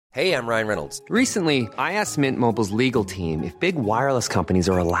Hey, I'm Ryan Reynolds. Recently, I asked Mint Mobile's legal team if big wireless companies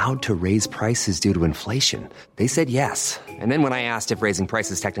are allowed to raise prices due to inflation. They said yes. And then when I asked if raising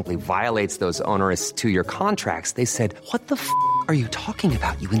prices technically violates those onerous two-year contracts, they said, "What the f*** are you talking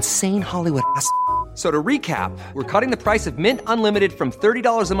about, you insane Hollywood ass?" So to recap, we're cutting the price of Mint Unlimited from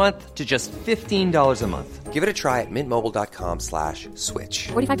 $30 a month to just $15 a month. Give it a try at mintmobile.com/switch.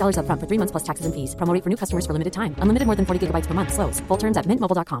 $45 up front for 3 months plus taxes and fees. Promo rate for new customers for limited time. Unlimited more than 40 gigabytes per month. Slows full terms at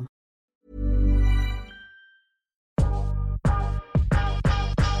mintmobile.com.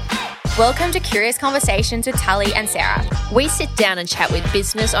 Welcome to Curious Conversations with Tully and Sarah. We sit down and chat with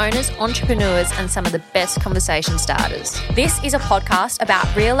business owners, entrepreneurs, and some of the best conversation starters. This is a podcast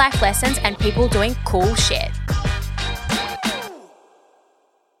about real life lessons and people doing cool shit.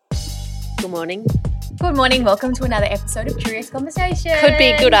 Good morning. Good morning. Welcome to another episode of Curious Conversations. Could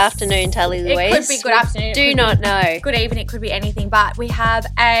be good afternoon, Tully Louise. It could be good afternoon. Do not know. Good evening. It could be anything. But we have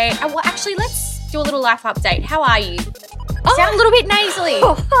well, actually, let's do a little life update. How are you? Sound a little bit nasally.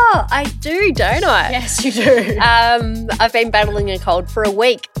 Oh, I do, don't I? Yes, you do. I've been battling a cold for a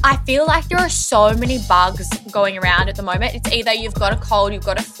week. I feel like there are so many bugs going around at the moment. It's either you've got a cold, you've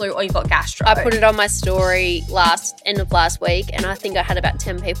got a flu, or you've got gastro. I put it on my story end of last week, and I think I had about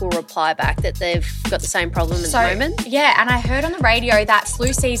 10 people reply back that they've got the same problem at the moment. Yeah, and I heard on the radio that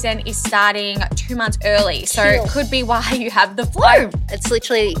flu season is starting 2 months early. So it could be why you have the flu. It's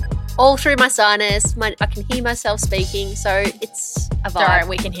literally all through my sinus. I can hear myself speaking, so it's a vibe. Sorry,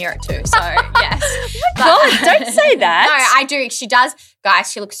 we can hear it too, so yes. God, don't say that. No, I do. She does. Guys,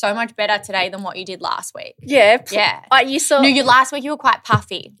 she looks so much better today than what you did last week. Yeah. Yeah. Last week you were quite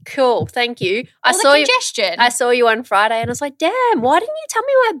puffy. Cool, thank you. I saw congestion. I saw you on Friday and I was like, damn, why didn't you tell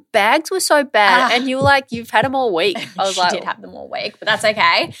me my bags were so bad? And you were like, you've had them all week. I was like, did have them all week, but that's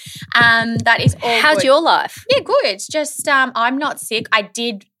okay. That is all How's good. your life? Yeah, good. It's just I'm not sick.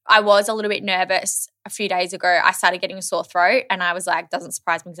 I was a little bit nervous a few days ago. I started getting a sore throat and I was like, doesn't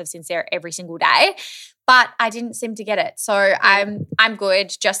surprise me because I've seen Sarah every single day. But I didn't seem to get it. So I'm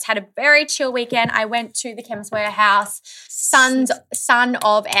good. Just had a very chill weekend. I went to the Chemist Warehouse, son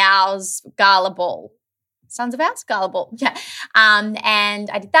of ours gala ball. Sons of ours? Gala ball. Yeah. And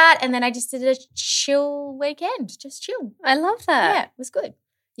I did that and then I just did a chill weekend. Just chill. I love that. Yeah, it was good.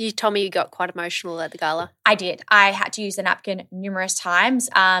 You told me you got quite emotional at the gala. I did. I had to use the napkin numerous times.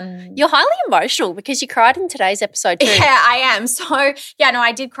 You're highly emotional because you cried in today's episode too. Yeah, I am. So, yeah, no,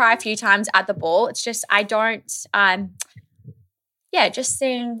 I did cry a few times at the ball. It's just I don't just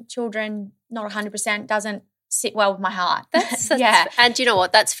seeing children not 100% doesn't sit well with my heart. Yeah. And do you know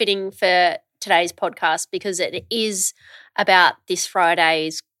what? That's fitting for today's podcast because it is about this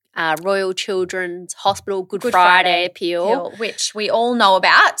Friday's Royal Children's Hospital Good Friday appeal, which we all know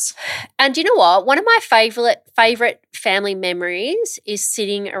about. And you know what? One of my favourite family memories is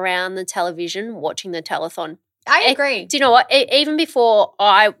sitting around the television watching the telethon. I agree. Do you know what? Even before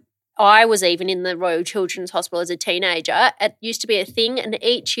I was even in the Royal Children's Hospital as a teenager, it used to be a thing, and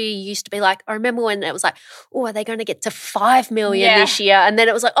each year used to be like, I remember when it was like, oh, are they going to get to 5 million this year? And then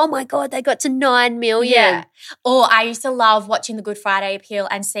it was like, oh my God, they got to 9 million. Yeah. Or I used to love watching the Good Friday appeal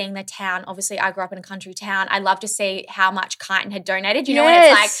and seeing the town. Obviously, I grew up in a country town. I love to see how much Kyneton had donated. You know, when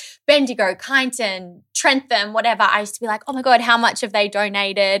it's like Bendigo, Kyneton, Trentham, whatever, I used to be like, oh my God, how much have they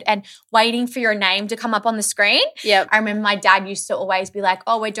donated? And waiting for your name to come up on the screen. Yep. I remember my dad used to always be like,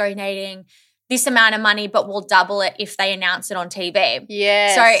 oh, we're donating this amount of money, but we'll double it if they announce it on TV.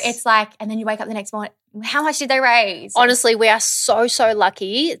 Yes. So it's like, and then you wake up the next morning, how much did they raise? Honestly, we are so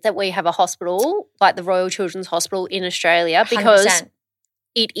lucky that we have a hospital like the Royal Children's Hospital in Australia because 100%.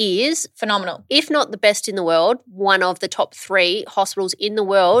 It is phenomenal. If not the best in the world, one of the top 3 hospitals in the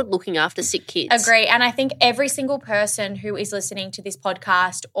world looking after sick kids. Agree. And I think every single person who is listening to this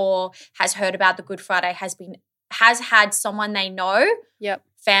podcast or has heard about the Good Friday has had someone they know,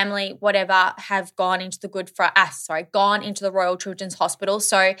 family, whatever, have gone into the gone into the Royal Children's Hospital.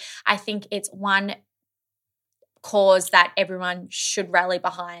 So I think it's one cause that everyone should rally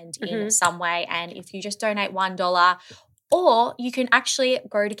behind in some way. And if you just donate $1, or you can actually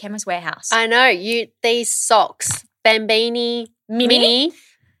go to Chemist Warehouse. I know. These socks, Bambini Mini,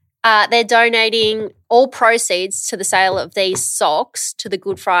 they're donating all proceeds to the sale of these socks to the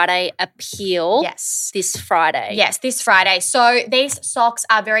Good Friday appeal this Friday. Yes, this Friday. So these socks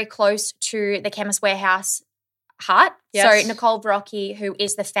are very close to the Chemist Warehouse heart So Nicole Brockie, who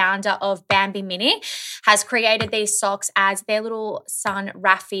is the founder of Bambi Mini, has created these socks as their little son,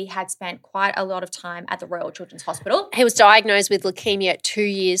 Rafi, had spent quite a lot of time at the Royal Children's Hospital. He was diagnosed with leukemia at 2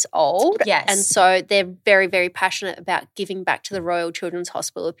 years old. Yes. And so they're very, very passionate about giving back to the Royal Children's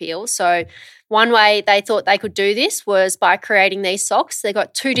Hospital appeal. So one way they thought they could do this was by creating these socks. They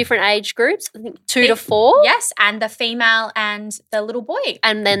got 2 different age groups, I think 2 to 4. Yes, and the female and the little boy.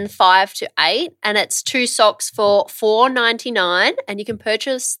 And then 5 to 8. And it's 2 socks for $4.99, and you can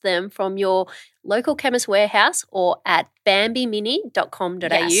purchase them from your local Chemist Warehouse or at bambimini.com.au.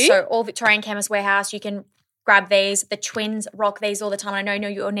 Yes, so all Victorian Chemist Warehouse, you can grab these. The twins rock these all the time. I know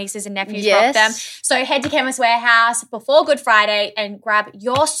your nieces and nephews rock them. So head to Chemist Warehouse before Good Friday and grab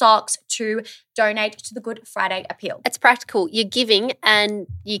your socks to donate to the Good Friday appeal. It's practical. You're giving and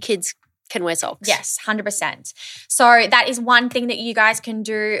your kids can wear socks. Yes, 100%. So that is one thing that you guys can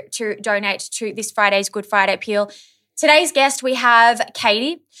do to donate to this Friday's Good Friday appeal. Today's guest, we have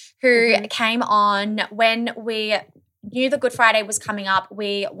Katie, who came on when we knew the Good Friday was coming up.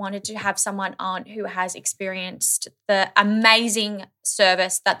 We wanted to have someone on who has experienced the amazing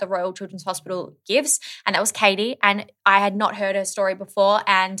service that the Royal Children's Hospital gives, and that was Katie. And I had not heard her story before,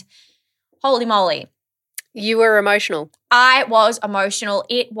 and holy moly. You were emotional. I was emotional.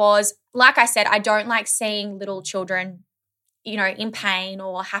 It was, like I said, I don't like seeing little children, in pain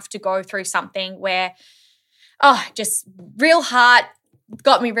or have to go through something where, just real hard,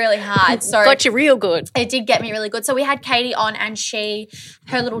 got me really hard. So got you real good. It did get me really good. So we had Katie on, and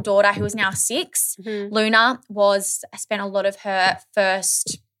her little daughter, who is now 6, Luna, spent a lot of her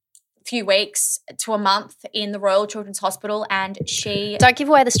first few weeks to a month in the Royal Children's Hospital, and she... Don't give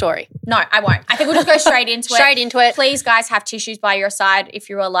away the story. No, I won't. I think we'll just go straight into it. Straight into it. Please, guys, have tissues by your side if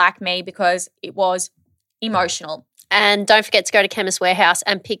you are like me, because it was emotional. And don't forget to go to Chemist Warehouse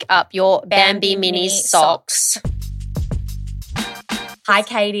and pick up your Bambi Mini socks. Hi,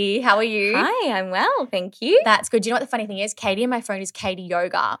 Katie. How are you? Hi, I'm well, thank you. That's good. Do you know what the funny thing is? Katie in my phone is Katie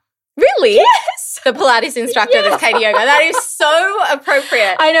Yoga. Really? Yes. The Pilates instructor that's Katie Yoga. That is so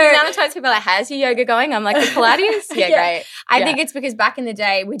appropriate. I know. The amount of times people are like, how's your yoga going? I'm like, the Pilates? Yeah, great. I think it's because back in the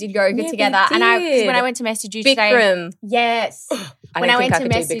day we did yoga together. We and did. when I went to message you Bikram. today. Yes. I when don't I went think I to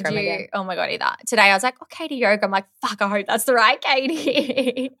could do message Bikram you, again. oh my God, either. Today I was like, Katie Yoga. I'm like, fuck, I hope that's the right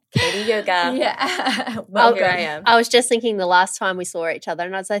Katie. Katie Yoga. Yeah. Well, here I am. I was just thinking the last time we saw each other,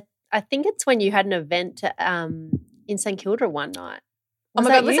 and I was like, I think it's when you had an event in St Kilda one night. Oh my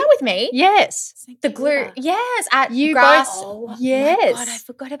God, was that with me? Yes. The glue. Yes. At You Grass. both. Oh, yes. my God, I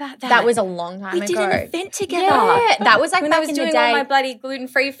forgot about that. That was a long time we ago. did an event together. Yeah. That was like when back I was in doing the day. all my bloody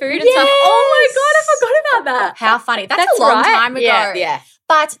gluten-free food and stuff. Oh my God, I forgot about that. How funny. That's a long right. time ago. Yeah.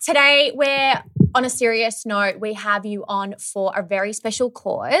 But today we're on a serious note. We have you on for a very special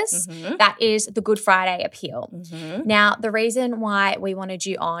cause. That is the Good Friday appeal. Now, the reason why we wanted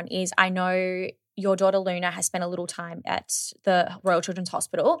you on is I know your daughter Luna has spent a little time at the Royal Children's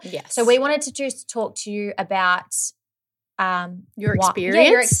Hospital. Yes. So we wanted to just talk to you about Your your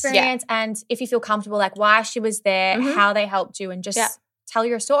experience. experience, and if you feel comfortable, like why she was there, how they helped you, and just tell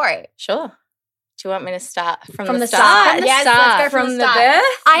your story. Sure. Do you want me to start from From the the start? start. Yes, let's go from the the start. birth?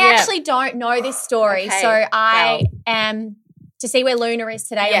 I actually don't know this story, Okay. so I Well. am to see where Luna is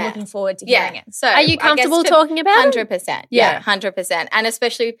today. I'm Yeah. looking forward to hearing it. So Are you comfortable talking about it? 100%. Yeah. Yeah, 100%. And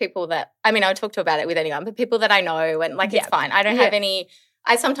especially people that, I mean, I'll talk to about it with anyone, but people that I know and like it's fine. I don't have any,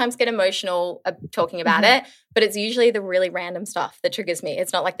 I sometimes get emotional talking about it, but it's usually the really random stuff that triggers me.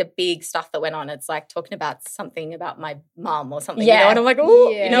 It's not like the big stuff that went on. It's like talking about something about my mum or something, you know, and I'm like, oh,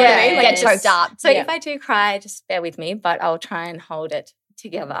 you know what I mean? Like Get choked up. So if I do cry, just bear with me, but I'll try and hold it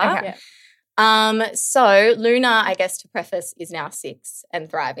together. Okay. So Luna, I guess to preface, is now 6 and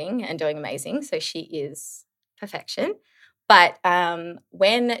thriving and doing amazing. So she is perfection. But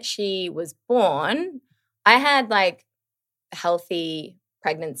when she was born, I had like a healthy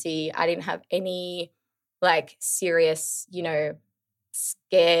pregnancy. I didn't have any like serious,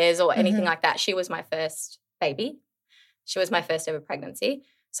 scares or anything like that. She was my first baby. She was my first ever pregnancy.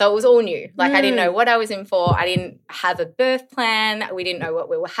 So it was all new. Like I didn't know what I was in for. I didn't have a birth plan. We didn't know what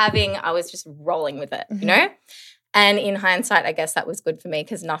we were having. I was just rolling with it, you know? And in hindsight, I guess that was good for me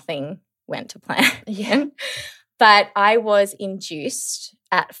because nothing went to plan. But I was induced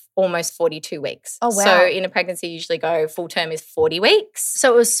at almost 42 weeks. Oh, wow. So in a pregnancy, you usually go full term is 40 weeks.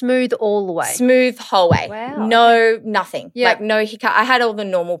 So it was smooth all the way. Smooth whole way. Wow. No, nothing. Yeah. Like no hiccup. I had all the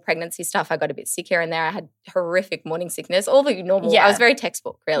normal pregnancy stuff. I got a bit sick here and there. I had horrific morning sickness, all the normal. Yeah. I was very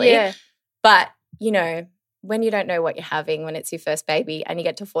textbook, really. Yeah. But, when you don't know what you're having when it's your first baby and you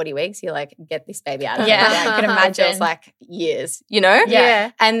get to 40 weeks, you're like, get this baby out of Yeah, me. I can It imagine. feels like years, you know?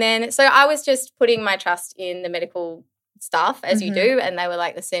 Yeah. And then, so I was just putting my trust in the medical stuff as you do. And they were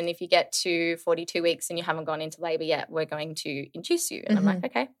like, listen, if you get to 42 weeks and you haven't gone into labor yet, we're going to induce you. And I'm like,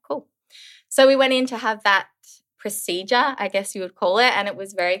 okay, cool. So we went in to have that procedure, I guess you would call it. And it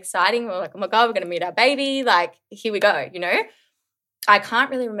was very exciting. We were like, oh my God, we're going to meet our baby. Like, here we go, you know. I can't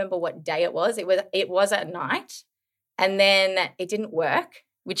really remember what day it was. It was at night. And then it didn't work,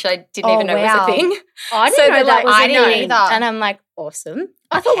 which I didn't even know was a thing. I didn't know that was I a didn't thing. either. And I'm like, awesome.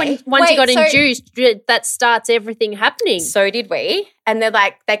 I thought once you got induced, that starts everything happening. So did we. And they're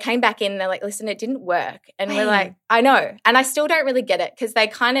like, they came back in and they're like, listen, it didn't work. And we're like, I know. And I still don't really get it because they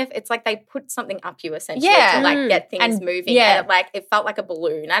kind of, it's like they put something up you essentially to like get things moving. And it felt like a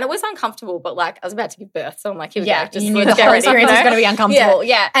balloon and it was uncomfortable, but like I was about to give birth. So I'm like, here we go. Just you knew the whole experience was going to be uncomfortable.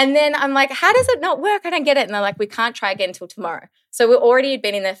 Yeah. And then I'm like, how does it not work? I don't get it. And they're like, we can't try again until tomorrow. So we already had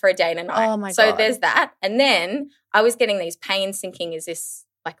been in there for a day and a night. Oh my God. So there's that. And then I was getting these pains thinking, is this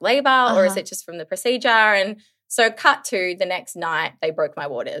like labor or is it just from the procedure? And so cut to the next night, they broke my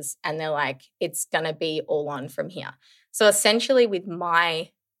waters and they're like, it's going to be all on from here. So essentially with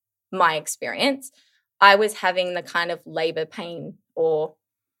my experience, I was having the kind of labor pain or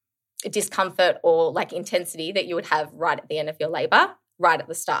discomfort or like intensity that you would have right at the end of your labor, right at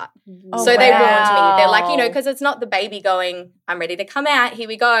the start. So they warned me. They're like, you know, because it's not the baby going, I'm ready to come out, here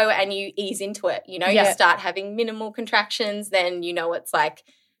we go, and you ease into it. You know, you start having minimal contractions, then you know it's like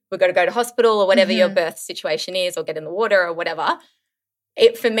we've got to go to hospital or whatever your birth situation is or get in the water or whatever.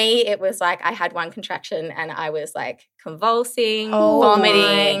 For me, it was like I had one contraction and I was like convulsing,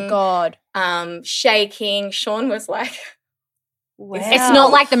 vomiting, my God. Shaking. Sean was like, Wow. It's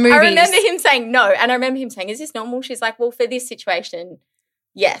not like the movies. I remember him saying no. And I remember him saying, is this normal? She's like, well, for this situation,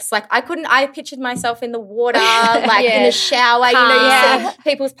 yes. Like I pictured myself in the water, like in the shower. You know, you see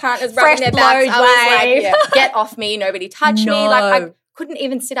people's partners rubbing their backs. I was like, get off me. Nobody touch me. Like I couldn't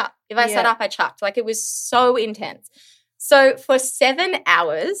even sit up. If I sat up, I chucked. Like it was so intense. So for 7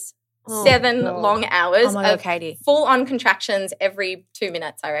 hours, long hours of full-on contractions every 2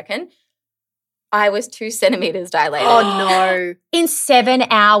 minutes, I reckon, I was 2 centimeters dilated. Oh, no. In 7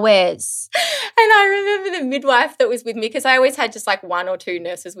 hours. And I remember the midwife that was with me because I always had just like 1 or 2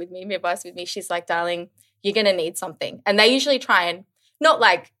 nurses with me, midwives with me. She's like, darling, you're going to need something. And they usually try and not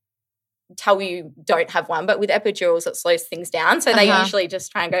like tell you don't have one, but with epidurals it slows things down. So they usually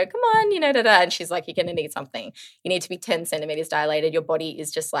just try and go, come on, you know, And she's like, you're going to need something. You need to be 10 centimeters dilated. Your body is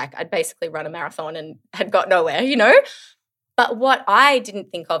just like, I'd basically run a marathon and had got nowhere, you know. But what I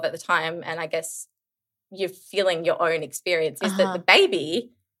didn't think of at the time, and I guess you're feeling your own experience, is that the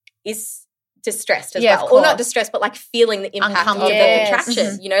baby is distressed as well. Or not distressed, but like feeling the impact of the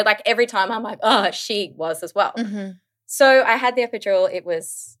contraction. You know, like every time I'm like, oh, she was as well. So I had the epidural. It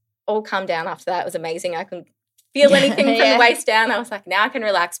was all calmed down after that. It was amazing. I couldn't feel anything from the waist down. I was like, now I can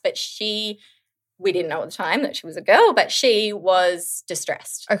relax. But we didn't know at the time that she was a girl, but she was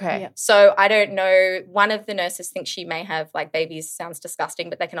distressed. Okay. Yeah. So I don't know. One of the nurses thinks she may have, like, babies sounds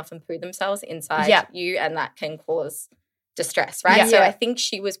disgusting, but they can often poo themselves inside you and that can cause distress, right? So I think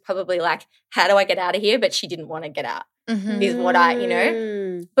she was probably like, how do I get out of here? But she didn't want to get out is what you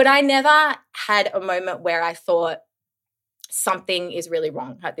know. But I never had a moment where I thought something is really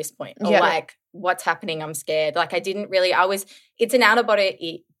wrong at this point or like what's happening, I'm scared. Like I didn't really, it's an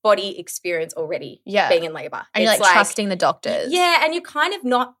out-of-body experience already being in labor. And you're like trusting the doctors. Yeah, and you're kind of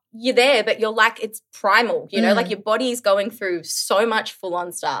you're there, but you're like, it's primal, you know, like your body's going through so much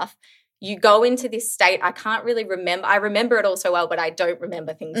full-on stuff. You go into this state, I can't really remember. I remember it all so well, but I don't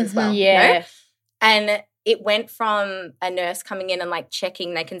remember things as well. You know? And it went from a nurse coming in and like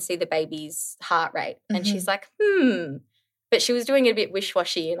checking, they can see the baby's heart rate. And she's like, But she was doing it a bit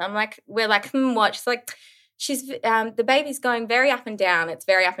wish-washy. And I'm like, we're like, what? She's like, the baby's going very up and down. It's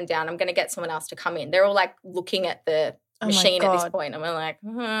very up and down. I'm going to get someone else to come in. They're all like looking at the machine at this point. And we're like,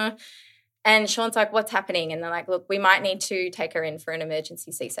 And Sean's like, what's happening? And they're like, look, we might need to take her in for an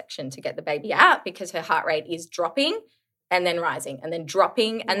emergency C-section to get the baby out because her heart rate is dropping and then rising and then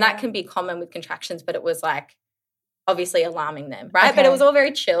dropping. And that can be common with contractions, but it was like obviously alarming them, right? But it was all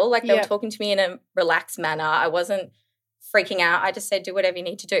very chill. Like they were talking to me in a relaxed manner. I wasn't freaking out. I just said, do whatever you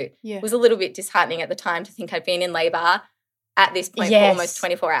need to do. It was a little bit disheartening at the time to think I'd been in labour at this point for almost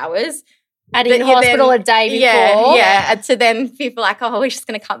 24 hours. And in hospital a day before. And so then people are like, oh, we're just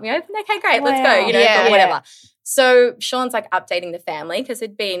going to cut me open. Okay, great, let's go, you know, but whatever. So Sean's like updating the family because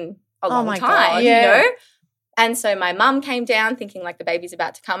it'd been a long time, you know. And so my mum came down thinking like the baby's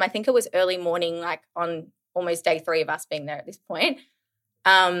about to come. I think it was early morning, like on almost day 3 of us being there at this point.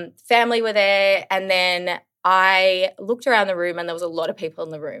 Family were there, and then I looked around the room and there was a lot of people in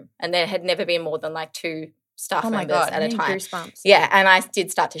the room, and there had never been more than like 2 staff Oh my members God, at a I'm getting time. goosebumps. Yeah, and I did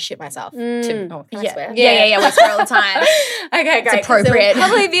start to shit myself. Can I swear? Yeah. We swear all the time. Okay, great. 'cause appropriate. There'll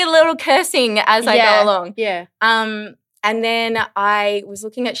probably be a little cursing as I go along. Yeah. And then I was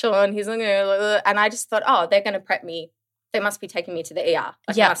looking at Sean, he's looking at, and I just thought, oh, they're going to prep me. They must be taking me to the ER.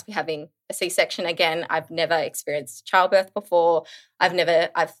 Like, I must be having a C-section again. I've never experienced childbirth before.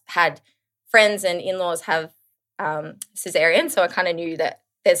 I've had friends and in-laws have cesarean, so I kind of knew that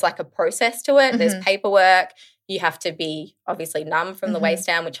there's like a process to it. There's paperwork. You have to be obviously numb from the waist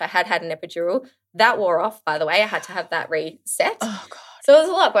down, which I had an epidural. That wore off, by the way. I had to have that reset. Oh, God. So there was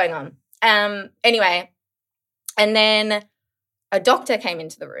a lot going on. Anyway, and then a doctor came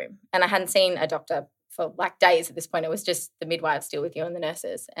into the room, and I hadn't seen a doctor for like days at this point. It was just the midwives deal with you and the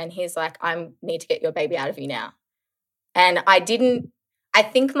nurses. And he's like, I need to get your baby out of you now. And I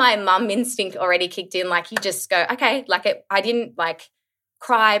think my mum instinct already kicked in. Like, you just go, okay. Like, I didn't like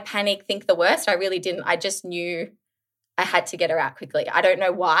cry, panic, think the worst. I really didn't. I just knew I had to get her out quickly. I don't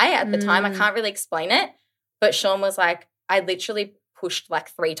know why at the time. I can't really explain it. But Sean was like, I literally pushed like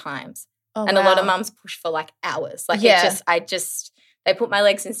 3 times. A lot of mums push for like hours. Like, they put my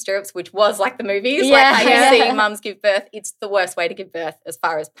legs in stirrups, which was like the movies. Like, I see mums give birth. It's the worst way to give birth as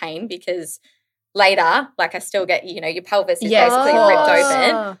far as pain, because later, like, I still get, your pelvis is basically ripped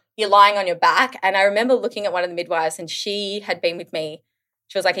open. You're lying on your back. And I remember looking at one of the midwives, and she had been with me.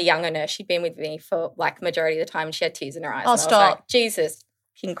 She was like a younger nurse. She'd been with me for like majority of the time, and she had tears in her eyes. Oh, and stop. I was like, Jesus,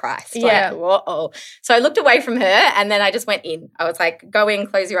 King Christ. Like, whoa. So I looked away from her, and then I just went in. I was like, go in,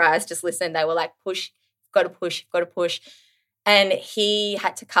 close your eyes, just listen. They were like, push, got to push. And he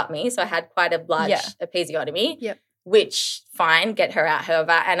had to cut me, so I had quite a large episiotomy, which, fine, get her out,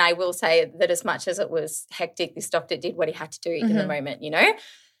 however. And I will say that as much as it was hectic, this doctor did what he had to do in the moment,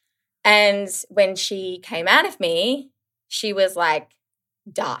 And when she came out of me, she was like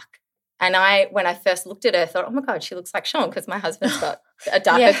dark. And when I first looked at her, I thought, oh, my God, she looks like Sean, because my husband's got a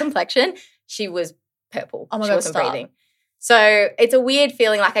darker complexion. She was purple. Oh, my she God, wasn't breathing. So it's a weird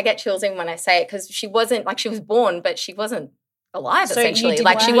feeling. Like, I get chills even when I say it, because she wasn't, like, she was born, but she wasn't alive, So essentially. you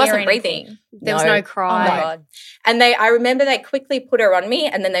Like, she didn't wasn't hear breathing. anything? There was no cry. Oh, my God. And I remember they quickly put her on me,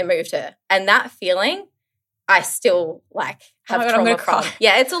 and then they moved her. And that feeling, I still, like, have God, I'm trauma gonna from. cry.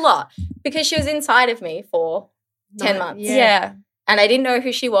 Yeah, it's a lot, because she was inside of me for 10 months. Yeah. And I didn't know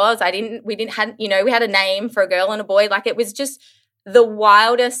who she was. We had a name for a girl and a boy. Like, it was just the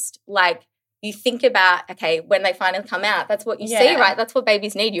wildest, like, you think about, okay, when they finally come out, that's what you see, right? That's what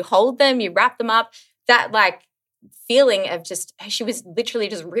babies need. You hold them, you wrap them up. That, like, feeling of just, she was literally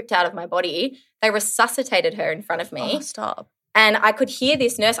just ripped out of my body. They resuscitated her in front of me. Oh, stop. And I could hear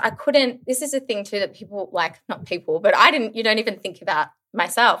this nurse. This is a thing too that people, like, not people, but you don't even think about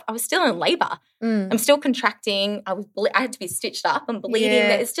myself. I was still in labor. I'm still contracting. I had to be stitched up and bleeding.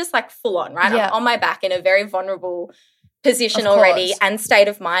 It's just like full on, right? Yeah. I'm on my back in a very vulnerable position Of already, course. and state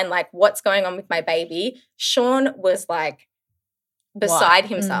of mind, like, what's going on with my baby. Sean was like beside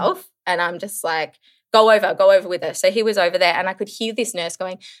himself, and I'm just like, go over with her. So he was over there, and I could hear this nurse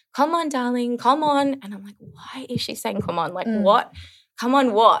going, come on, darling, come on. And I'm like, why is she saying come on? Like, what? Come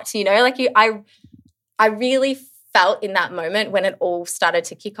on, what? Like, I really felt in that moment when it all started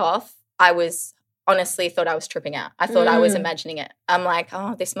to kick off, I was honestly thought I was tripping out. I thought I was imagining it. I'm like,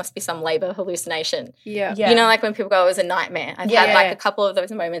 oh, this must be some labor hallucination. Yeah. Like when people go, it was a nightmare. I've had like a couple of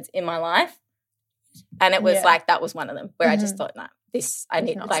those moments in my life, and it was like, that was one of them where I just thought, no, this, I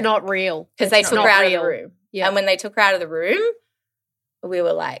need, It's not real. because they took her out of the room. Yeah. And when they took her out of the room, we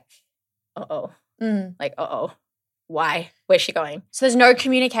were like, like, why? Where's she going? So there's no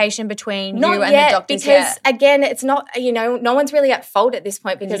communication between you and yet, the doctors because yet? again, it's not, no one's really at fault at this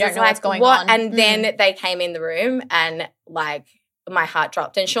point, because don't it's know like, what's going what? on. And then they came in the room, and like my heart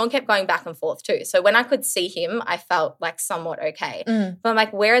dropped, and Sean kept going back and forth too. So when I could see him, I felt like somewhat okay. But I'm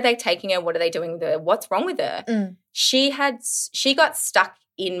like, where are they taking her? What are they doing with her? What's wrong with her? She got stuck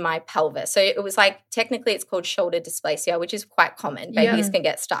in my pelvis. So it was like, technically it's called shoulder dysplasia, which is quite common. Babies can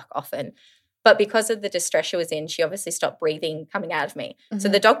get stuck often. But because of the distress she was in, she obviously stopped breathing coming out of me. So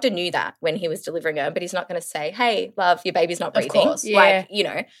the doctor knew that when he was delivering her, but he's not going to say, hey, love, your baby's not breathing. Of course. Like,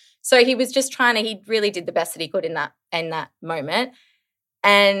 So he was just he really did the best that he could in that moment.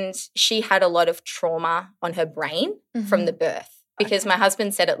 And she had a lot of trauma on her brain from the birth, because my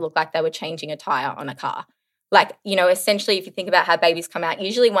husband said it looked like they were changing a tire on a car. Like, essentially, if you think about how babies come out,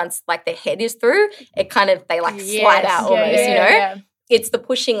 usually once like their head is through, it kind of, they like slide out almost, It's the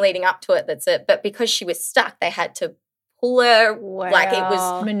pushing leading up to it that's it. But because she was stuck, they had to pull her. Wow. Like, it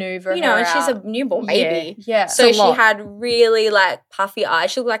was, Maneuver and her she's a out. newborn baby. Yeah. So It's a she lot. had really like puffy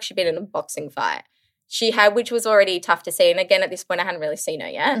eyes. She looked like she'd been in a boxing fight. She had, which was already tough to see. And again, at this point, I hadn't really seen her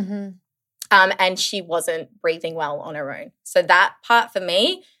yet. And she wasn't breathing well on her own. So that part for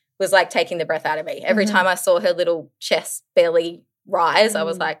me was like taking the breath out of me. Every time I saw her little chest barely rise, I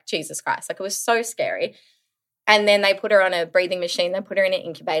was like, Jesus Christ. Like, it was so scary. And then they put her on a breathing machine. They put her in an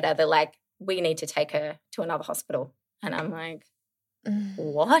incubator. They're like, we need to take her to another hospital. And I'm like,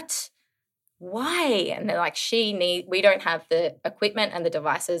 what? Why? And they're like, we don't have the equipment and the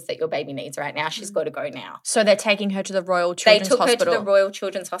devices that your baby needs right now. She's got to go now. So they're taking her to the Royal Children's Hospital. They took her to the Royal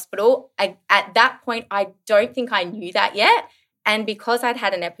Children's Hospital. At that point, I don't think I knew that yet. And because I'd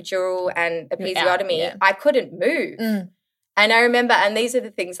had an epidural and episiotomy, I couldn't move. And I remember, and these are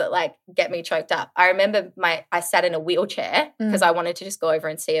the things that like get me choked up. I remember I sat in a wheelchair because I wanted to just go over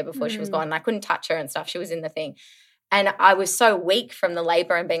and see her before she was gone. And I couldn't touch her and stuff. She was in the thing. And I was so weak from the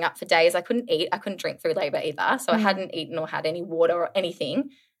labour and being up for days. I couldn't eat. I couldn't drink through labour either. So I hadn't eaten or had any water or anything.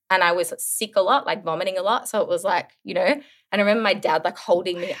 And I was sick a lot, like vomiting a lot. So it was like, you know, and I remember my dad like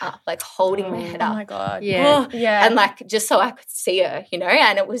holding me up, like holding my head up. Oh my God. Yeah. Yeah. And like just so I could see her, you know.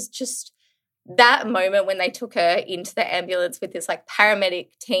 And it was just that moment when they took her into the ambulance with this like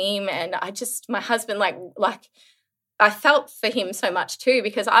paramedic team. And my husband like I felt for him so much too,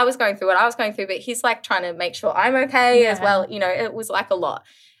 because I was going through what I was going through, but he's like trying to make sure I'm okay as well. You know, it was like a lot.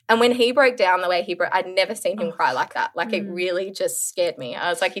 And when he broke down the way he broke, I'd never seen him cry like that. Like it really just scared me. I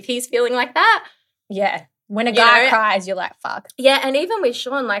was like, if he's feeling like that. Yeah. When a guy cries, you're like, fuck. Yeah. And even with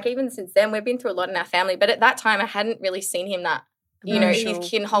Sean, like even since then, we've been through a lot in our family. But at that time, I hadn't really seen him that, you know,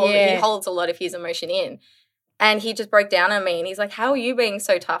 he holds a lot of his emotion in. And he just broke down on me and he's like, how are you being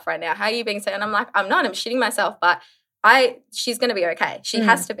so tough right now? How are you being so? And I'm like, I'm not. I'm shitting myself. But she's going to be okay. She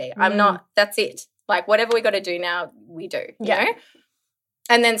has to be. I'm not. That's it. Like whatever we got to do now, we do. You know?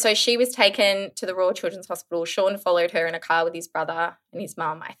 And then so she was taken to the Royal Children's Hospital. Sean followed her in a car with his brother and his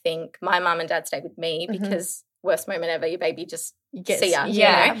mum, I think. My mum and dad stayed with me because worst moment ever, your baby just see ya, you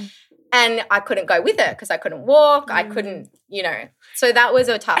know? And I couldn't go with her because I couldn't walk. I couldn't, you know. So that was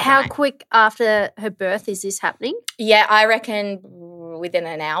a tough How night. quick after her birth is this happening? Yeah, I reckon within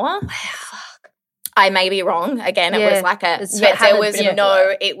an hour. Wow. I may be wrong. Again, it was like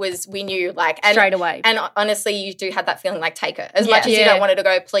we knew like. And, straight away. And honestly, you do have that feeling like take her. As much as you don't want her to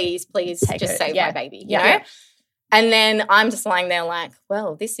go, please take just save my baby, you know? And then I'm just lying there like,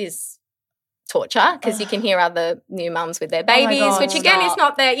 well, this is torture because you can hear other new mums with their babies, which again is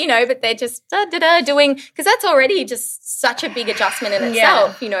not their, you know, but they're just doing, because that's already just such a big adjustment in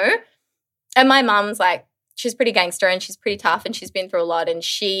itself, you know? And my mum's like, she's pretty gangster and she's pretty tough and she's been through a lot, and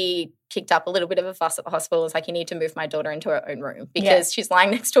she kicked up a little bit of a fuss at the hospital. It's like, you need to move my daughter into her own room because she's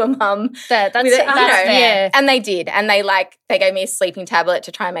lying next to a mum. That's fair. And they did. And they gave me a sleeping tablet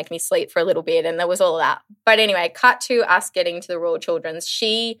to try and make me sleep for a little bit, and there was all of that. But anyway, cut to us getting to the Royal Children's.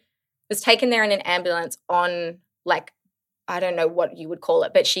 She was taken there in an ambulance on like, I don't know what you would call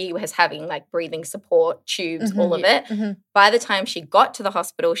it, but she was having like breathing support, tubes, all of it. By the time she got to the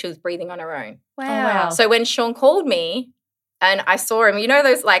hospital, she was breathing on her own. Wow. So when Sean called me and I saw him, you know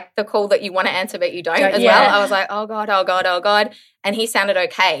those like the call that you want to answer but you don't as well? I was like, oh God, oh God, oh God. And he sounded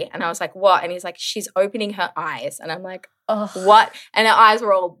okay. And I was like, what? And he's like, she's opening her eyes. And I'm like, what? And her eyes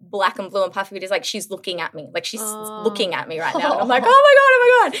were all black and blue and puffy, but he's like, she's looking at me. Like she's looking at me right now. And I'm like,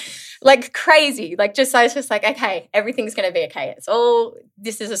 oh my God. Like crazy. Like I was just like, okay, everything's going to be okay.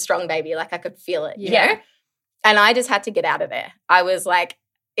 This is a strong baby. Like I could feel it, you know? And I just had to get out of there. I was like,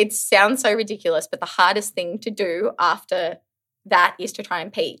 it sounds so ridiculous, but the hardest thing to do after that is to try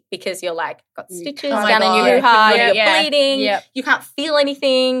and pee, because you're like got stitches down in your hoo-ha, you're bleeding, you can't feel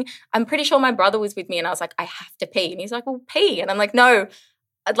anything. I'm pretty sure my brother was with me and I was like, I have to pee. And he's like, well, pee. And I'm like, no,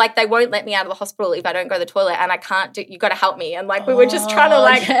 like they won't let me out of the hospital if I don't go to the toilet, and I can't do, you got to help me. And like we were just trying to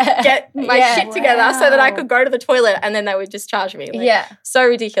like get my shit together so that I could go to the toilet, and then they would just charge me. Like, so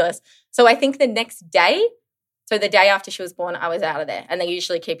ridiculous. So I think the next day, so the day after she was born, I was out of there, and they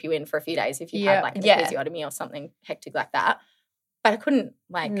usually keep you in for a few days if you had like an episiotomy or something hectic like that. But I couldn't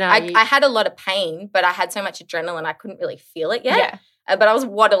I had a lot of pain, but I had so much adrenaline I couldn't really feel it yet. But I was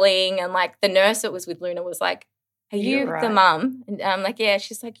waddling, and like the nurse that was with Luna was like, are you the mum? And I'm like, yeah.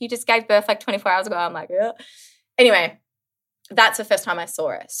 She's like, you just gave birth like 24 hours ago. I'm like, yeah. Anyway, that's the first time I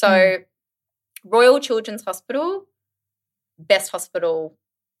saw her. So Royal Children's Hospital, best hospital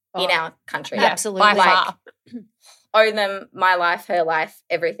in our country. Absolutely. Like, owe them my life, her life,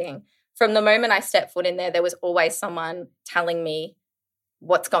 everything. From the moment I stepped foot in there was always someone telling me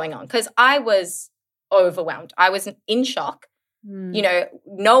what's going on, because I was overwhelmed. I was in shock. You know,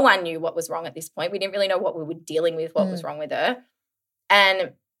 no one knew what was wrong at this point. We didn't really know what we were dealing with, what was wrong with her.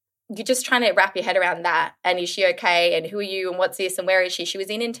 And you're just trying to wrap your head around that. And is she okay? And who are you? And what's this? And where is she? She was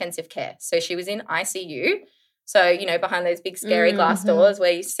in intensive care. So she was in ICU. So, you know, behind those big scary glass doors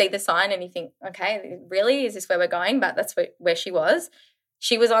where you see the sign and you think, okay, really? Is this where we're going? But that's where she was.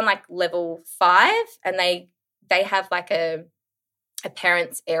 She was on like level 5 and they have like a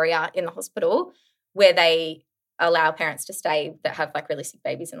parents area in the hospital where they allow parents to stay that have like really sick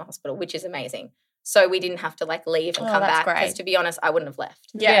babies in the hospital, which is amazing. So we didn't have to like leave and come back because to be honest, I wouldn't have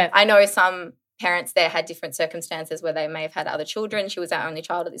left. Yeah. I know some parents there had different circumstances where they may have had other children. She was our only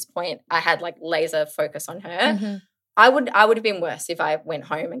child at this point. I had like laser focus on her. I would have been worse if I went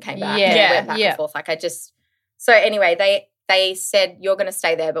home and came back and went back and forth. Like so anyway, they said, you're going to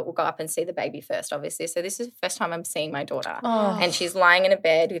stay there, but we'll go up and see the baby first, obviously. So this is the first time I'm seeing my daughter. And she's lying in a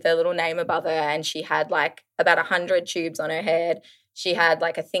bed with her little name above her and she had like about 100 tubes on her head. She had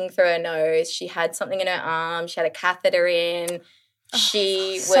like a thing through her nose. She had something in her arm. She had a catheter in.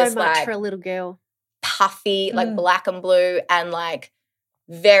 She was so much like for a little girl. Puffy, like black and blue and like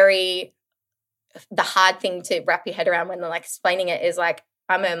very – the hard thing to wrap your head around when they're like explaining it is like,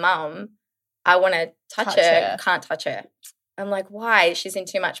 I'm her mum. I want to touch her. Can't touch her. I'm like, why? She's in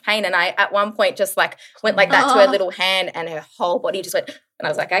too much pain. And I, at one point, just like went like that to her little hand and her whole body just went, and I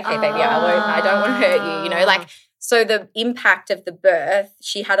was like, okay, baby, I don't want to hurt you, you know, like, so the impact of the birth,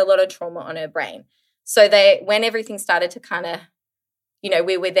 she had a lot of trauma on her brain. So when everything started to kind of, you know,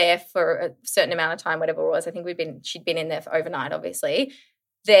 we were there for a certain amount of time, whatever it was. I think she'd been in there for overnight, obviously.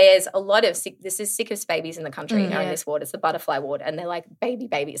 There's a lot of sickest babies in the country are in this ward. It's the butterfly ward. And they're like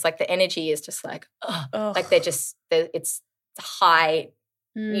babies. Like the energy is just like, like it's high,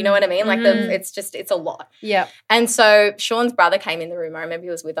 you know what I mean? Like it's a lot. Yeah. And so Sean's brother came in the room. I remember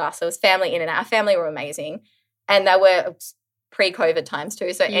he was with us. So it was family in and out. Our family were amazing. And they were pre-COVID times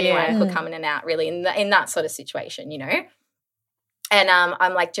too. So anyone could come in and out really in that sort of situation, you know? And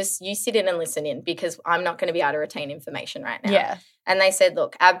I'm like, just you sit in and listen in because I'm not going to be able to retain information right now. Yeah. And they said,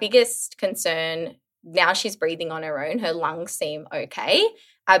 look, our biggest concern, now she's breathing on her own, her lungs seem okay.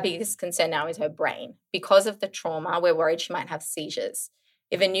 Our biggest concern now is her brain. Because of the trauma, we're worried she might have seizures.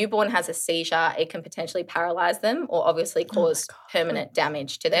 If a newborn has a seizure, it can potentially paralyze them or obviously cause permanent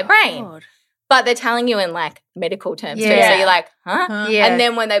damage to their brain. But they're telling you in like medical terms too. So you're like, huh? Yeah. And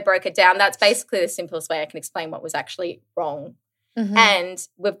then when they broke it down, that's basically the simplest way I can explain what was actually wrong. And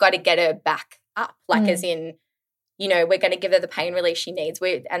we've got to get her back up, like as in, you know, we're going to give her the pain relief she needs.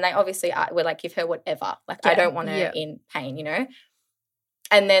 And they obviously we're like, give her whatever. Like I don't want her in pain, you know.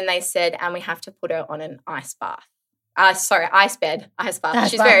 And then they said, and we have to put her on an ice bath. Ice bed. She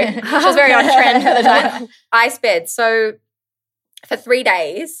was very on trend at the time. Ice bed. So for 3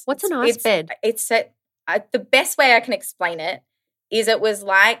 days. What's an ice bed? It's the best way I can explain it is it was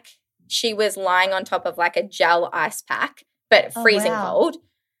like she was lying on top of like a gel ice pack, but freezing cold.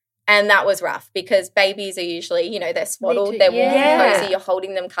 And that was rough because babies are usually, you know, they're swaddled, they're warm, cozy, you're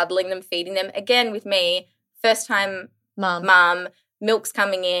holding them, cuddling them, feeding them. Again, with me, first time mum, milk's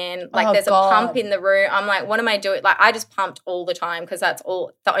coming in, like there's a pump in the room. I'm like, what am I doing? Like I just pumped all the time because that's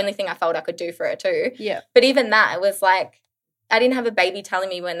the only thing I felt I could do for her too. Yeah. But even that, it was like, I didn't have a baby telling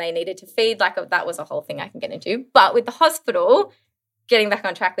me when they needed to feed. Like that was a whole thing I can get into. But with the hospital, getting back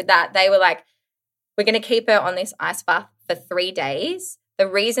on track with that, they were like, we're going to keep her on this ice bath for 3 days. The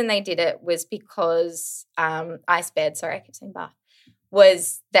reason they did it was because ice bed, sorry, I keep saying bath,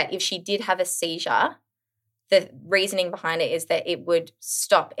 was that if she did have a seizure, the reasoning behind it is that it would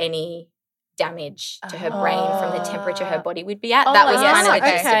stop any damage to her brain from the temperature her body would be at. That was kind of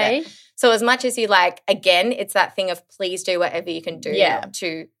the gist of it. So as much as you like, again, it's that thing of please do whatever you can do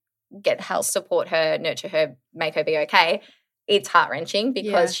to get help, support her, nurture her, make her be okay. It's heart-wrenching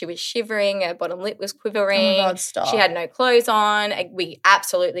because she was shivering, her bottom lip was quivering. Oh, my God, stop. She had no clothes on. We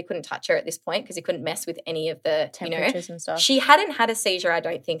absolutely couldn't touch her at this point because you couldn't mess with any of the temperatures and stuff. She hadn't had a seizure, I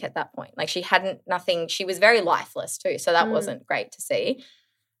don't think, at that point. Like she hadn't nothing. She was very lifeless too, so that wasn't great to see.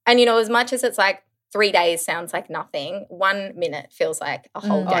 And, you know, as much as it's like 3 days sounds like nothing, 1 minute feels like a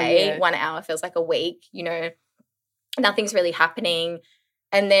whole day, 1 hour feels like a week, you know, nothing's really happening.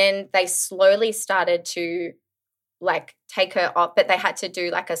 And then they slowly started to like take her off, but they had to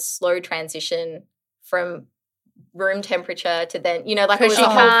do like a slow transition from room temperature to then, you know, like it was a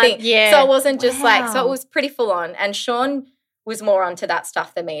whole thing. Yeah. So it wasn't just like, so it was pretty full on. And Sean was more onto that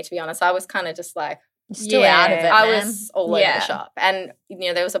stuff than me, to be honest. I was kind of just like, still out of it, I was all over the shop. And, you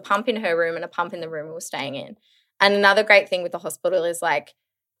know, there was a pump in her room and a pump in the room we were staying in. And another great thing with the hospital is like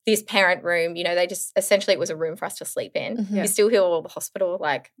this parent room, you know, they just essentially it was a room for us to sleep in. Mm-hmm. You still hear all the hospital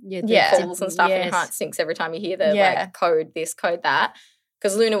like calls and stuff and your heart sinks every time you hear the like code this, code that.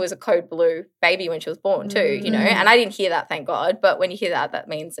 Because Luna was a code blue baby when she was born too, you know, and I didn't hear that, thank God. But when you hear that, that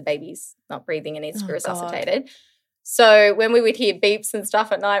means the baby's not breathing and needs to be resuscitated. God. So when we would hear beeps and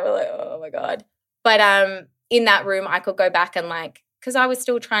stuff at night, we're like, oh my God. But in that room, I could go back and like, because I was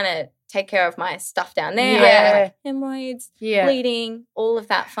still trying to take care of my stuff down there. Yeah. I had like hemorrhoids, bleeding, all of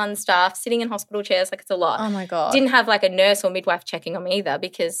that fun stuff, sitting in hospital chairs, like it's a lot. Oh my God. Didn't have like a nurse or midwife checking on me either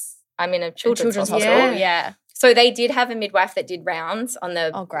because I'm in a children's hospital. Yeah. So they did have a midwife that did rounds on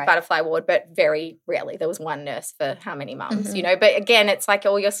the great. butterfly ward, but very rarely. There was one nurse for how many mums, you know? But again, it's like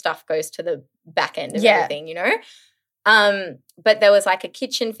all your stuff goes to the back end of everything, you know? But there was like a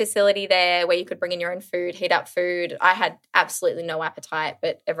kitchen facility there where you could bring in your own food, heat up food. I had absolutely no appetite,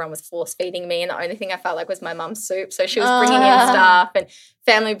 but everyone was force feeding me. And the only thing I felt like was my mum's soup. So she was bringing in stuff and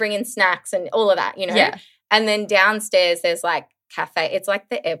family bringing snacks and all of that, you know? Yeah. And then downstairs there's like cafe. It's like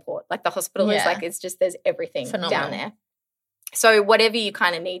the airport. Like the hospital is like, it's just, there's everything down there. So whatever you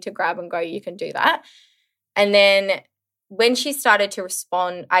kind of need to grab and go, you can do that. And then when she started to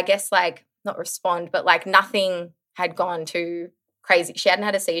respond, I guess like not respond, but like nothing had gone too crazy. She hadn't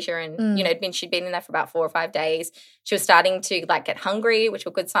had a seizure and, you know, she'd been in there for about 4 or 5 days. She was starting to like get hungry, which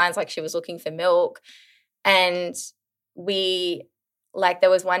were good signs, like she was looking for milk. And there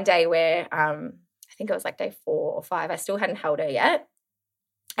was one day where I think it was like day 4 or 5. I still hadn't held her yet.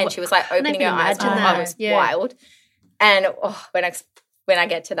 And she was like opening her eyes. I was wild. And when I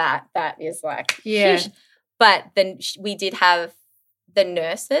get to that, that is like huge. But then we did have the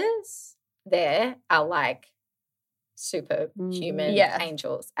nurses there are like superhuman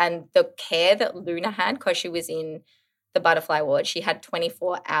angels. And the care that Luna had, because she was in the butterfly ward, she had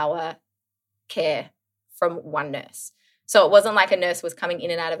 24-hour care from one nurse. So it wasn't like a nurse was coming in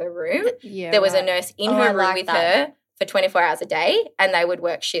and out of her room. There was a nurse in her room with her for 24 hours a day, and they would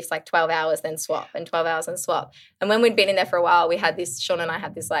work shifts like 12 hours, then swap, and 12 hours and swap. And when we'd been in there for a while, we had this, Sean and I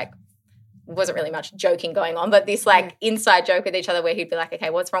had this like, wasn't really much joking going on, but this like inside joke with each other where he'd be like, okay,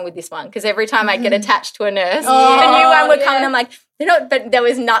 what's wrong with this one? Because every time I'd get attached to a nurse, a new one would come and I'm like, they're not, but there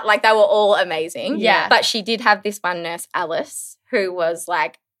was not, like they were all amazing. Yeah. But she did have this one nurse, Alice, who was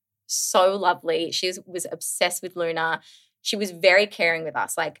like so lovely. She was obsessed with Luna. She was very caring with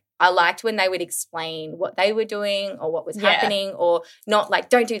us. Like I liked when they would explain what they were doing or what was happening, or not like,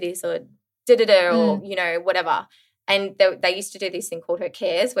 don't do this or da-da-da or, you know, whatever. And they used to do this thing called her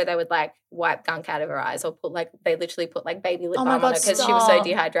cares, where they would like wipe gunk out of her eyes or they literally put like baby lip balm on her because she was so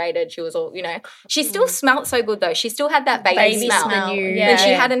dehydrated. She was all, you know, she still smelled so good though. She still had that baby smell. And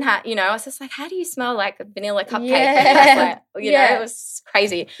she hadn't had, you know, I was just like, how do you smell like a vanilla cupcake? Yeah. Like, you know, it was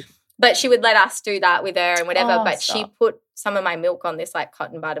crazy. But she would let us do that with her and whatever. But she put some of my milk on this like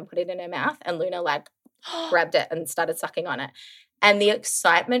cotton bud and put it in her mouth, and Luna like grabbed it and started sucking on it. And the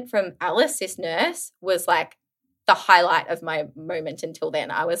excitement from Alice, this nurse, was like the highlight of my moment until then.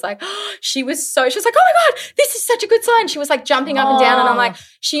 I was like, she was like, oh my God, this is such a good sign. She was like jumping up and down, and I'm like,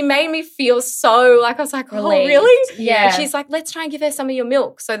 she made me feel so like, I was like, oh, really? Yeah. And she's like, let's try and give her some of your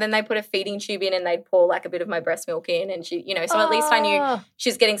milk. So then they put a feeding tube in and they'd pour like a bit of my breast milk in, and she, you know, so at least I knew she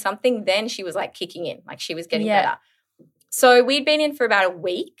was getting something. Then she was like kicking in, like she was getting better. So we'd been in for about a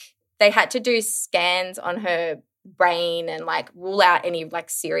week. They had to do scans on her brain and like rule out any like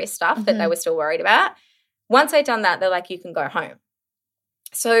serious stuff that they were still worried about. Once they'd done that, they're like, you can go home.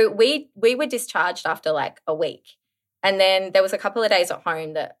 So we were discharged after like a week. And then there was a couple of days at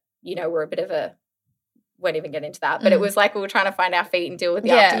home that, you know, were a bit of a, won't even get into that, but it was like we were trying to find our feet and deal with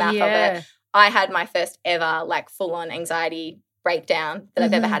the aftermath of it. I had my first ever like full-on anxiety breakdown that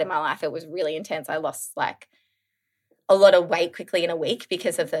I've ever had in my life. It was really intense. I lost like a lot of weight quickly in a week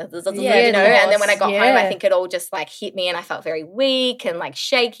because of the you know, and then when I got home, I think it all just like hit me and I felt very weak and like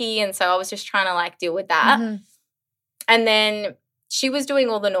shaky. And so I was just trying to like deal with that. And then she was doing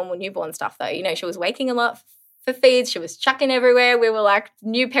all the normal newborn stuff though. You know, she was waking a lot for feeds. She was chucking everywhere. We were like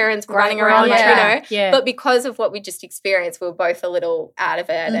new parents running around, like, you know. But because of what we just experienced, we were both a little out of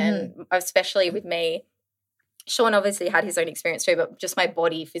it. And especially with me, Sean obviously had his own experience too, but just my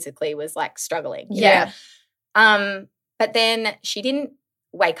body physically was like struggling. You know? But then she didn't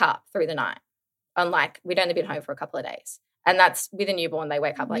wake up through the night. Unlike, we'd only been home for a couple of days. And that's with a newborn, they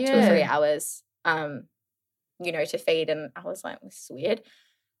wake up like 2 or 3 hours, you know, to feed. And I was like, this is weird.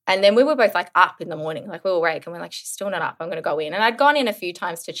 And then we were both like up in the morning, like we were awake, and we're like, she's still not up. I'm going to go in. And I'd gone in a few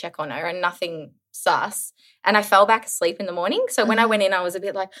times to check on her and nothing sus. And I fell back asleep in the morning. So when I went in, I was a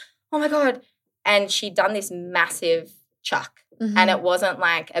bit like, oh my God. And she'd done this massive chuck. And it wasn't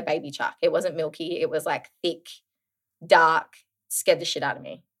like a baby chuck. It wasn't milky. It was like thick, dark, scared the shit out of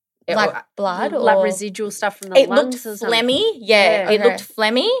me. Like blood or? Like residual stuff from the lungs or something? It looked phlegmy. Yeah, it looked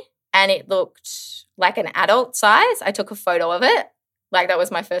phlegmy and it looked like an adult size. I took a photo of it. Like that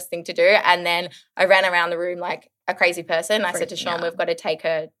was my first thing to do. And then I ran around the room like a crazy person. I said to Sean, we've got to take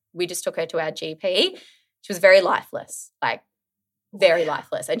her. We just took her to our GP. She was very lifeless, like very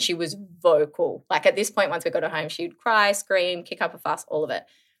lifeless, and she was vocal. Like at this point, once we got her home, she would cry, scream, kick up a fuss, all of it.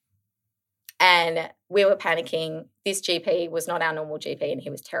 And we were panicking. This GP was not our normal GP, and he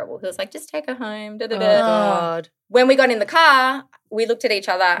was terrible. He was like, just take her home. Da, da, da. Oh, God. When we got in the car, we looked at each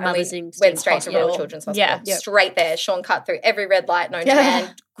other and Mother's we Instinct went straight to Hospital. Royal Children's Hospital. Yeah. Straight there. Sean cut through every red light known to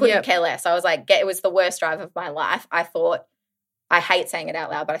man. Couldn't care less. I was like, it was the worst drive of my life. I thought, I hate saying it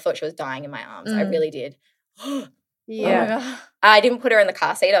out loud, but I thought she was dying in my arms. I really did. Yeah. I didn't put her in the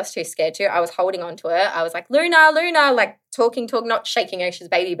car seat. I was too scared to. I was holding on to her. I was like, Luna, like talking, not shaking her. She's a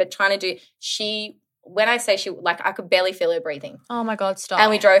baby, but trying to do, when I say she, like I could barely feel her breathing. Oh my God, stop. And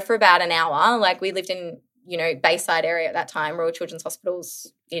we drove for about an hour. Like we lived in, Bayside area at that time, Royal Children's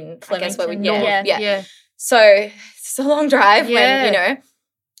Hospitals in, I guess where we, yeah. So it's a long drive when,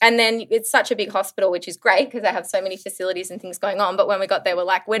 and then it's such a big hospital, which is great because they have so many facilities and things going on. But when we got there, we're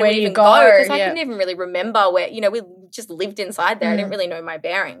like, where do we even go? Because I couldn't even really remember where, we just lived inside there. I didn't really know my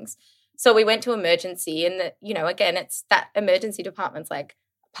bearings. So we went to emergency and, again, it's that emergency department's like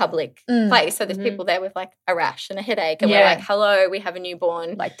public place. So there's people there with like a rash and a headache. And we're like, hello, we have a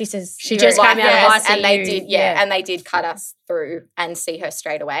newborn. Like this is, she just came out of ICU. And they did, and they did cut us through and see her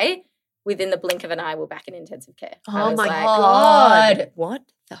straight away. Within the blink of an eye, we're back in intensive care. Oh my God. What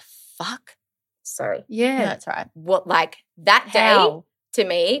the fuck? Sorry. Yeah. No, that's right. What, like that day to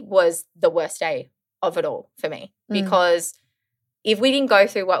me was the worst day of it all for me because if we didn't go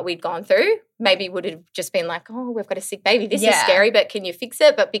through what we'd gone through, maybe would have just been like, oh, we've got a sick baby. This is scary, but can you fix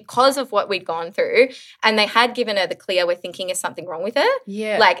it? But because of what we'd gone through and they had given her the clear, we're thinking is something wrong with her.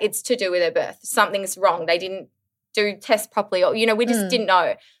 Yeah. Like it's to do with her birth. Something's wrong. They didn't do tests properly or, we just didn't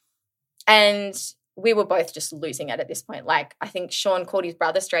know. And we were both just losing it at this point. Like I think Sean called his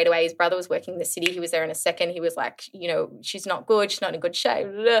brother straight away. His brother was working in the city. He was there in a second. He was like, she's not good. She's not in good shape.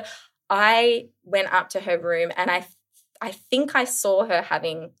 I went up to her room and I think I saw her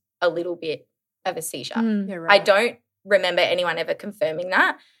having a little bit of a seizure. I don't remember anyone ever confirming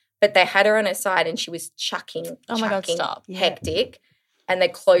that, but they had her on her side and she was chucking, my God, stop. hectic, and they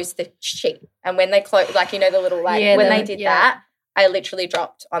closed the sheet. And when they closed, like, the little, like, when they did that, I literally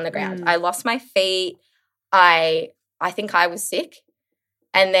dropped on the ground. I lost my feet. I think I was sick.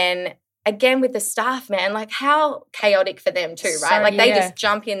 And then again with the staff, man, like how chaotic for them too, right? Like they just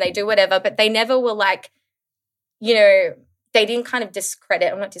jump in, they do whatever, but they never were like, they didn't kind of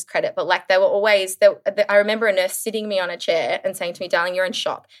not discredit, but like they were always, I remember a nurse sitting me on a chair and saying to me, darling, you're in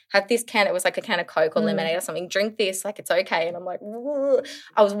shock. Have this can, it was like a can of Coke or lemonade or something, drink this, like it's okay. And I'm like, whoa.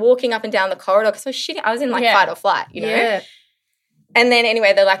 I was walking up and down the corridor because I was in like fight or flight, Yeah. And then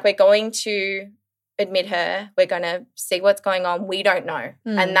anyway, they're like, we're going to admit her. We're going to see what's going on. We don't know.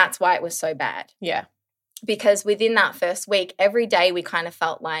 And that's why it was so bad. Yeah. Because within that first week, every day we kind of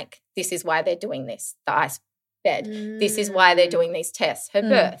felt like this is why they're doing this, the ice bed. This is why they're doing these tests, her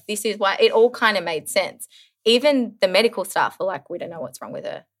birth. This is why it all kind of made sense. Even the medical staff were like, we don't know what's wrong with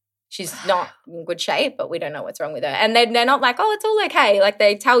her. She's not in good shape, but we don't know what's wrong with her. And they're not like, oh, it's all okay. Like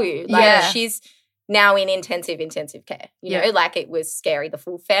they tell you, like she's now in intensive care. You know, like it was scary. The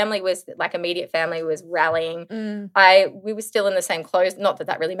full family was like immediate family was rallying. We were still in the same clothes. Not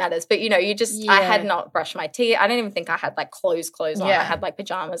that really matters, but I had not brushed my teeth. I don't even think I had like clothes on. I had like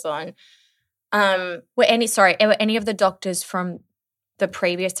pajamas on. Were any of the doctors from the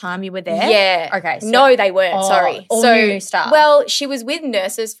previous time you were there? Yeah. Okay. So, no, they weren't. Sorry. All new staff. Well, she was with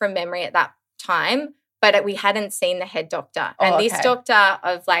nurses from memory at that time, but we hadn't seen the head doctor. And this doctor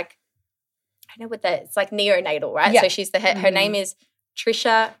of like, I know what it's like neonatal, right? Yeah. So she's the head. Her name is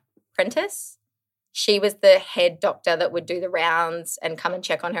Trisha Prentice. She was the head doctor that would do the rounds and come and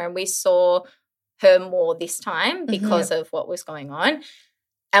check on her. And we saw her more this time because of what was going on.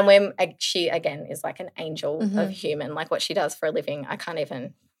 And when she, again, is like an angel of human, like what she does for a living, I can't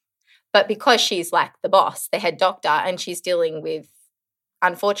even. But because she's like the boss, the head doctor, and she's dealing with,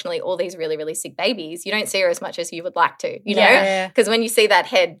 unfortunately, all these really, really sick babies, you don't see her as much as you would like to, you know? Because when you see that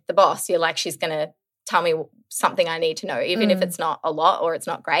head, the boss, you're like, she's going to tell me something I need to know, even if it's not a lot or it's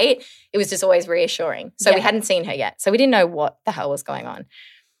not great. It was just always reassuring. So we hadn't seen her yet. So we didn't know what the hell was going on.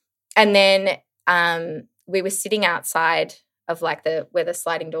 And then we were sitting outside of like where the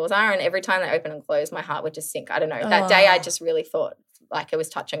sliding doors are, and every time they open and close, my heart would just sink. I don't know. That day I just really thought like it was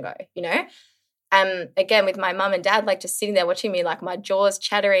touch and go, you know? Again, with my mum and dad, like just sitting there watching me, like my jaw's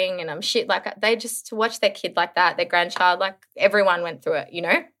chattering and I'm shit. Like they just to watch their kid like that, their grandchild, like everyone went through it, you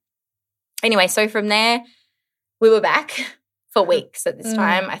know? Anyway, so from there, we were back for weeks at this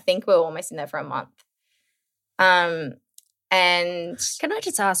time. I think we were almost in there for a month. And can I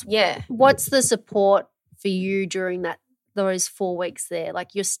just ask, yeah, what's the support for you during those 4 weeks there?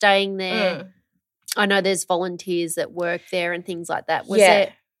 Like you're staying there. I know there's volunteers that work there and things like that.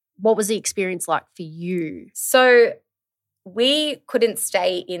 What was the experience like for you? So we couldn't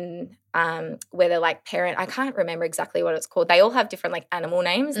stay in where they're like parent. I can't remember exactly what it's called. They all have different like animal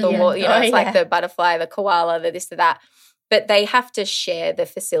names. It's like the butterfly, the koala, the this, the that. But they have to share the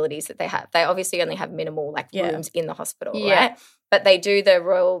facilities that they have. They obviously only have minimal like rooms in the hospital, right? But they do the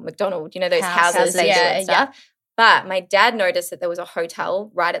Royal McDonald, those houses they do and stuff. But my dad noticed that there was a hotel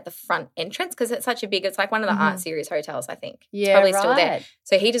right at the front entrance because it's such a big, it's like one of the art series hotels, I think. Yeah, it's probably still there.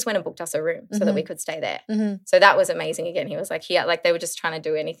 So he just went and booked us a room so that we could stay there. So that was amazing again. He was like, they were just trying to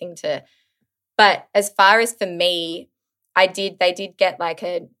do anything to, but as far as for me, they did get like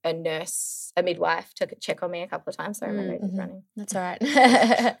a nurse, a midwife to check on me a couple of times. So I remember running. That's all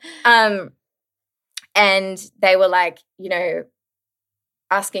right. And they were like,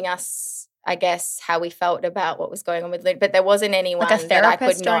 asking us, I guess, how we felt about what was going on with Lynn. But there wasn't anyone like a that I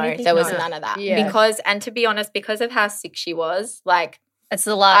could therapist or know. anything? There was none of that. Yeah. And to be honest, because of how sick she was, like It's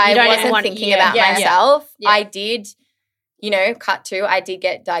the last. I wasn't thinking about myself. Yeah. I did, I did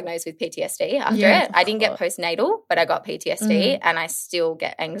get diagnosed with PTSD after it. I didn't get postnatal, but I got PTSD and I still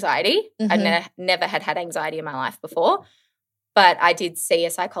get anxiety. I never had anxiety in my life before. But I did see a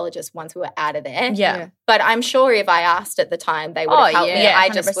psychologist once we were out of there. Yeah. But I'm sure if I asked at the time, they would have helped me. Yeah, I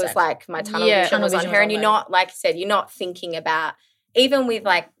just 100%. was like, my tunnel vision was on her. And you're not, like you said, you're not thinking about, even with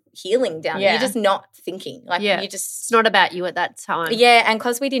like healing down, you're just not thinking. Like you just. It's not about you at that time. Yeah. And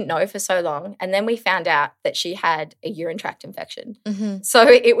because we didn't know for so long. And then we found out that she had a urine tract infection. So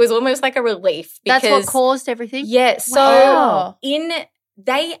it was almost like a relief. Because, That's what caused everything? Yeah. So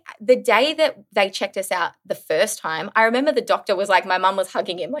the day that they checked us out the first time, I remember the doctor was like, my mum was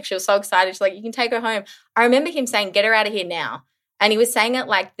hugging him. Like she was so excited. She's like, you can take her home. I remember him saying, get her out of here now. And he was saying it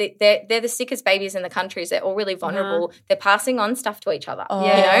like they're the sickest babies in the country. They're all really vulnerable. They're passing on stuff to each other,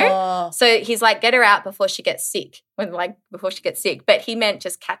 So he's like, get her out before she gets sick. But he meant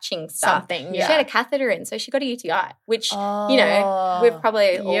just catching stuff. Something, She had a catheter in, so she got a UTI, which, we've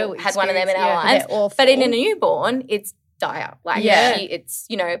probably all had one of them in our lives. But in a newborn, it's dire. Like it's,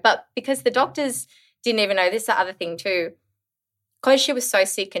 but because the doctors didn't even know, this is the other thing too, because she was so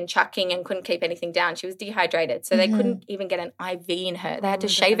sick and chucking and couldn't keep anything down, she was dehydrated. So they couldn't even get an IV in her. They had to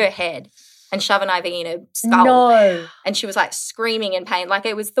shave her head and shove an IV in her skull. No. And she was like screaming in pain. Like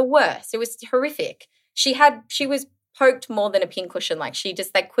it was the worst. It was horrific. She was poked more than a pincushion. Like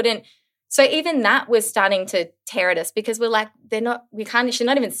they couldn't. So even that was starting to tear at us because we're like, she's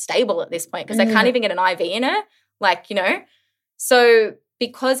not even stable at this point because they can't even get an IV in her. Like, so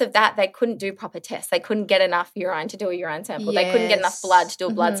because of that, they couldn't do proper tests. They couldn't get enough urine to do a urine sample. They couldn't get enough blood to do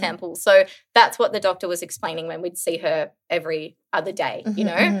a blood sample. So that's what the doctor was explaining when we'd see her every other day,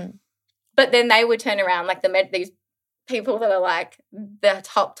 But then they would turn around, like these people that are like the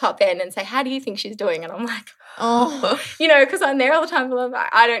top end and say, how do you think she's doing? And I'm like, because I'm there all the time. I'm like,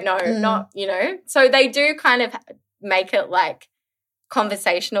 I don't know, So they do kind of make it like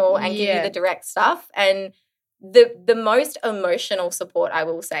conversational and give you the direct stuff. And the most emotional support I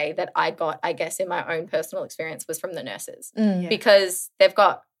will say that I got, I guess, in my own personal experience was from the nurses because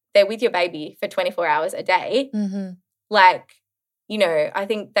they're with your baby for 24 hours a day. Like, I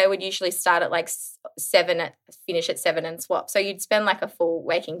think they would usually start at like 7, finish at 7 and swap. So you'd spend like a full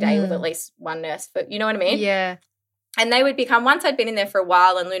waking day with at least one nurse for, you know what I mean? Yeah. And they would once I'd been in there for a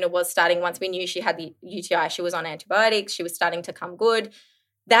while and Luna was starting, once we knew she had the UTI, she was on antibiotics, she was starting to come good.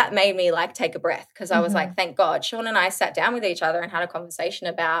 That made me like take a breath because I was like, thank God. Sean and I sat down with each other and had a conversation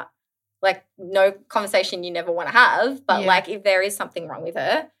about like no conversation you never want to have, but like if there is something wrong with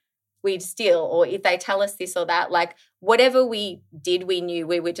her, we'd still, or if they tell us this or that, like whatever we did, we knew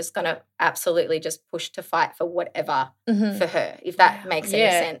we were just going to absolutely just push to fight for whatever for her, if that makes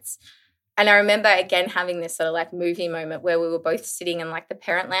any sense. And I remember again having this sort of like movie moment where we were both sitting in like the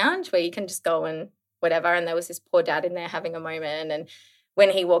parent lounge where you can just go and whatever. And there was this poor dad in there having a moment. And when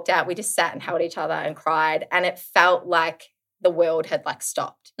he walked out, we just sat and held each other and cried. And it felt like the world had like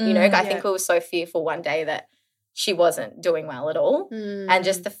stopped, I think we were so fearful one day that she wasn't doing well at all. And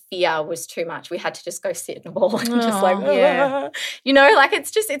just the fear was too much. We had to just go sit in a ball and just like, like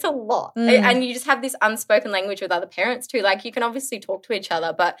it's a lot. And you just have this unspoken language with other parents too. Like you can obviously talk to each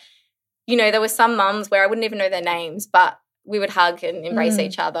other, but, there were some mums where I wouldn't even know their names, but we would hug and embrace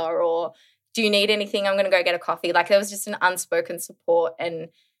each other or, do you need anything? I'm going to go get a coffee. Like there was just an unspoken support and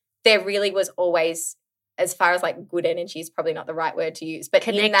there really was always, as far as like good energy is probably not the right word to use, but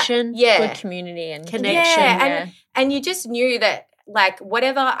connection, good community and connection. And you just knew that like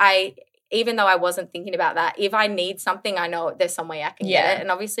even though I wasn't thinking about that, if I need something, I know there's some way I can get it.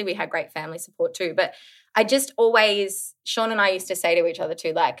 And obviously we had great family support too, but I just always, Sean and I used to say to each other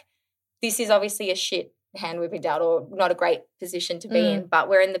too, like, this is obviously a shit hand we've been dealt, or not a great position to be in, but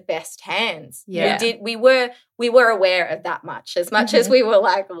we're in the best hands. Yeah. We were aware of that much. As much as we were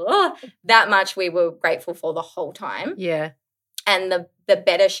like, oh, that much we were grateful for the whole time. Yeah. And the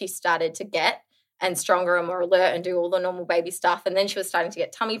better she started to get, and stronger and more alert, and do all the normal baby stuff. And then she was starting to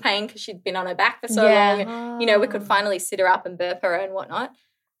get tummy pain because she'd been on her back for so long. And, you know, we could finally sit her up and burp her and whatnot.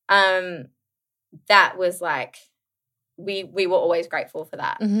 That was like, we were always grateful for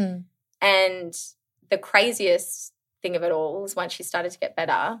that. And the craziest thing of it all was once she started to get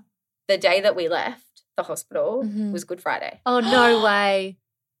better, the day that we left the hospital was Good Friday. Oh, no way.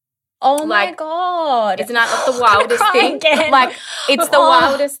 Oh, my Like, God. It's not the wildest thing. Again. Like, it's the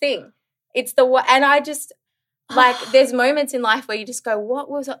wildest thing. It's and I just, like, there's moments in life where you just go, what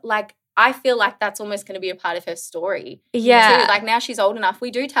was it? Like, I feel like that's almost going to be a part of her story. Yeah. Too. Like, now she's old enough,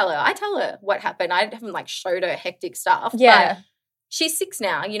 we do tell her. I tell her what happened. I haven't, like, showed her hectic stuff. Yeah. But she's 6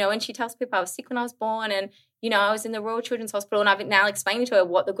 now, you know, and she tells people I was sick when I was born, and, you know, I was in the Royal Children's Hospital, and I've now explained to her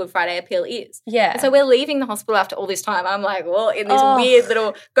what the Good Friday appeal is. Yeah. And so we're leaving the hospital after all this time. I'm like, well, in this weird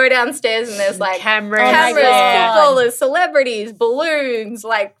little, go downstairs and there's like Cameras, footballers, celebrities, balloons,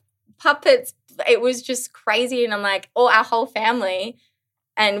 like puppets. It was just crazy. And I'm like, our whole family,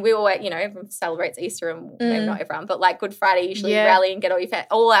 and we all, you know, everyone celebrates Easter, and maybe not everyone, but like Good Friday usually rally and get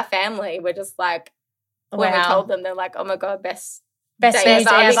all our family. We're just like, when we told them, they're like, oh my God, best day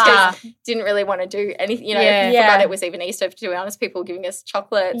ever. Didn't really want to do anything, you know, forgot it was even Easter, to be honest. People were giving us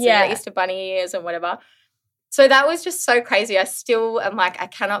chocolates and Easter bunny ears and whatever. So that was just so crazy. I still am like, I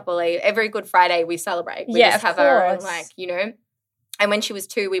cannot believe every Good Friday we celebrate. We just have our own, like, you know. And when she was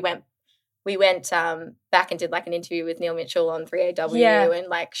 2, we went back and did like an interview with Neil Mitchell on 3AW and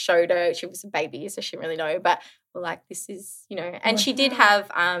like showed her. She was a baby, so she didn't really know, but we're like, this is, you know. And she did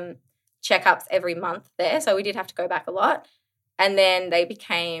have checkups every month there, so we did have to go back a lot. And then they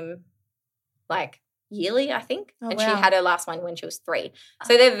became like yearly, I think. And she had her last one when she was 3.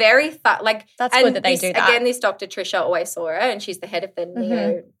 So they're very like, that's good that they do that. Again, this Dr. Trisha always saw her, and she's the head of the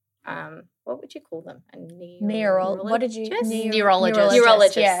neo. What would you call them? Neurologist.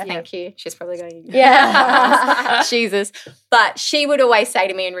 Yeah. Thank you. She's probably going, Yeah. Jesus. But she would always say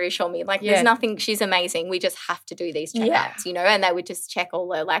to me and reassure me, like, there's nothing, she's amazing. We just have to do these checkups, you know, and they would just check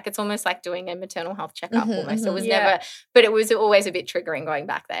all her, like, it's almost like doing a maternal health checkup almost. It was never, but it was always a bit triggering going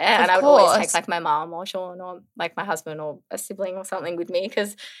back there. And I would always take like my mom or Sean or like my husband or a sibling or something with me,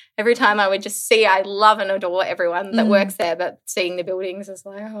 because every time I would just see, I love and adore everyone that works there, but seeing the buildings is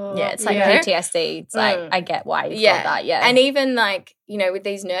like, it's like PTSD. It's like, I get why you've got that, And even like, you know, with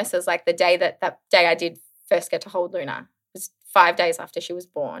these nurses, like the day that day I did first get to hold Luna was 5 days after she was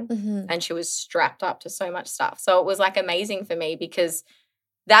born, and she was strapped up to so much stuff. So it was like amazing for me, because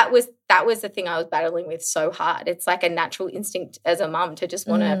that was the thing I was battling with so hard. It's like a natural instinct as a mum to just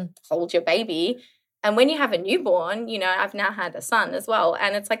want to hold your baby. And when you have a newborn, you know, I've now had a son as well,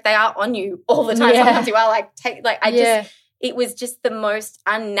 and it's like they are on you all the time. Sometimes you are like, it was just the most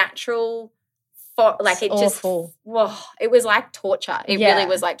unnatural. Like it awful. Just, whoa, it was like torture. It really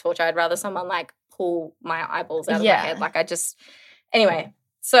was like torture. I'd rather someone like pull my eyeballs out of my head. Like anyway.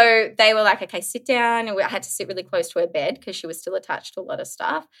 So they were like, okay, sit down. And I had to sit really close to her bed because she was still attached to a lot of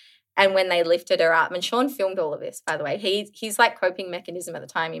stuff. And when they lifted her up, and Sean filmed all of this, by the way, he's like coping mechanism at the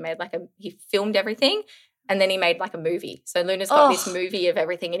time. He made he filmed everything, and then he made like a movie. So Luna's got this movie of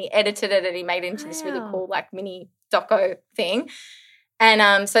everything, and he edited it and he made it into this really cool like mini doco thing.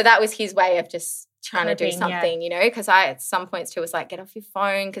 And so that was his way of just trying to do something, you know, because I at some points too was like, get off your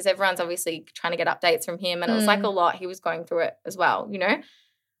phone, because everyone's obviously trying to get updates from him, and it was like a lot. He was going through it as well, you know.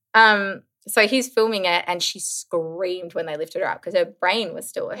 So he's filming it, and she screamed when they lifted her up because her brain was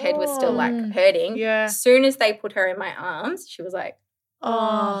still, her head was still like hurting. Yeah. As soon as they put her in my arms, she was like,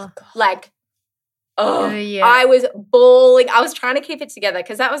 I was bawling. I was trying to keep it together,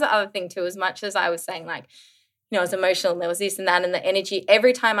 because that was the other thing too, as much as I was saying like, you know, I was emotional and there was this and that and the energy.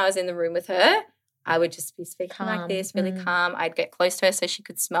 Every time I was in the room with her, I would just be speaking like this, really calm. I'd get close to her so she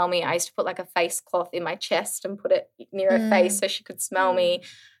could smell me. I used to put like a face cloth in my chest and put it near her face so she could smell me,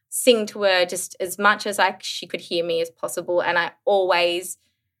 sing to her just as much as she could hear me as possible. And I always,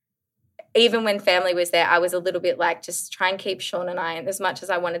 even when family was there, I was a little bit like, just try and keep Sean and I, and as much as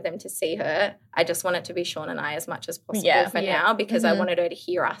I wanted them to see her, I just want it to be Sean and I as much as possible for now, because I wanted her to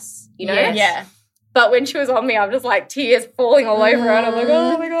hear us, you know? Yeah. But when she was on me, I'm just like tears falling all over her, and I'm like,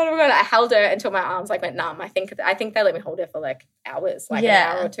 oh my God, oh my God. I held her until my arms like went numb. I think they let me hold her for like hours, like an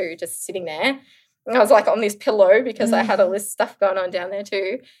hour or two, just sitting there. And I was like on this pillow because I had all this stuff going on down there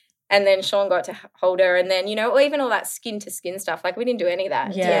too. And then Sean got to hold her, and then, you know, even all that skin to skin stuff, like we didn't do any of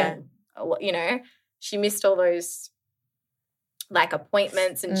that. Yeah. You know, she missed all those like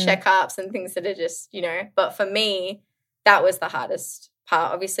appointments and checkups and things that are just, but for me, that was the hardest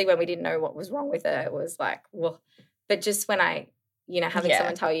part. Obviously, when we didn't know what was wrong with her, it was like, well, but just when having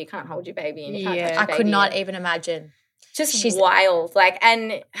someone tell you can't hold your baby and you can't touch your baby. I could not even imagine. She's wild.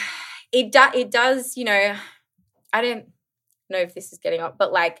 And it does, I don't know if this is getting up,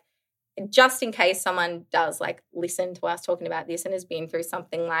 but just in case someone does listen to us talking about this and has been through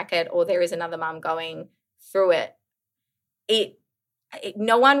something like it, or there is another mum going through it,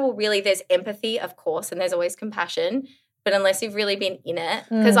 no one will really, there's empathy, of course, and there's always compassion, but unless you've really been in it,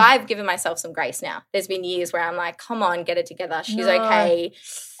 because I've given myself some grace now. There's been years where I'm like, come on, get it together. She's okay.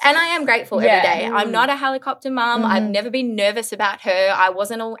 And I am grateful every day. I'm not a helicopter mum. I've never been nervous about her. I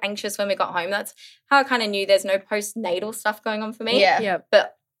wasn't all anxious when we got home. That's how I kind of knew there's no postnatal stuff going on for me. Yeah.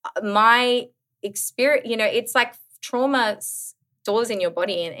 But my experience, it's like trauma stores in your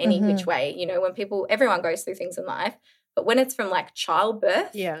body in any which way. When everyone goes through things in life, but when it's from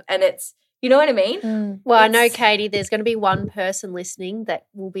childbirth and it's, you know what I mean? Well, I know, Katie, there's going to be one person listening that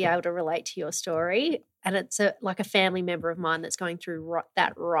will be able to relate to your story, and it's a family member of mine that's going through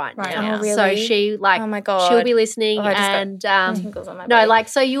that right now. Oh, really? So she oh my God, she'll be listening, and tingles on my body.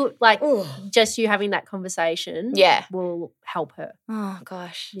 So you just you having that conversation, will help her. Oh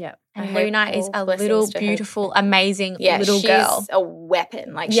gosh, yeah. And Luna is a little beautiful, amazing little girl. She's a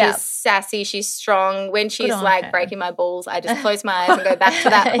weapon. She's sassy, she's strong. When she's breaking my balls, I just close my eyes and go back to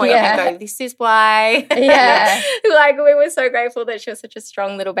that point and go, this is why. Yeah. We were so grateful that she was such a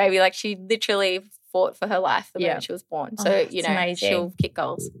strong little baby. She literally fought for her life the moment she was born. So, amazing. She'll kick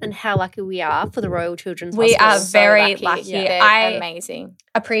goals. And how lucky we are for the Royal Children's We Hospital. are very lucky. They're amazing.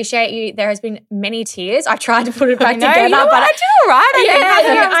 Appreciate you. There has been many tears. I tried to put it back together, but I did all right.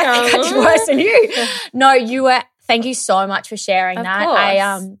 I think I did worse than you. No, thank you so much for sharing that.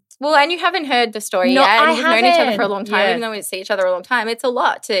 Course. Well, and you haven't heard the story yet. And we've known each other for a long time, even though we didn't see each other a long time. It's a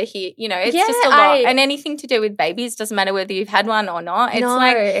lot to hear, it's just a lot. And anything to do with babies, doesn't matter whether you've had one or not.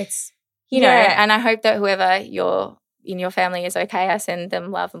 It's and I hope that whoever in your family is okay. I send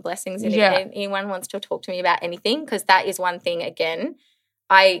them love and blessings. And if anyone wants to talk to me about anything, because that is one thing, again,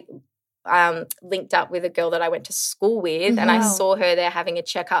 I linked up with a girl that I went to school with, and I saw her there having a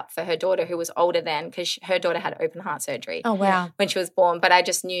checkup for her daughter who was older then, because her daughter had open heart surgery. Oh, wow. When she was born, but I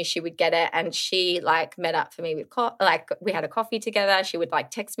just knew she would get it, and she met up for me with we had a coffee together. She would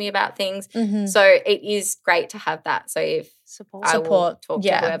text me about things. So it is great to have that. So if support, I will talk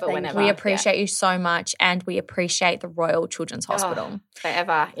to whoever whenever. We appreciate you so much, and we appreciate the Royal Children's Hospital.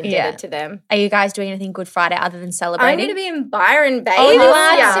 Forever indebted to them. Are you guys doing anything Good Friday other than celebrating? I'm going to be in Byron Bay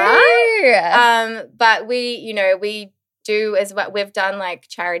but we do as well. We've done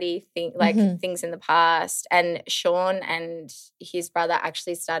charity things in the past, and Sean and his brother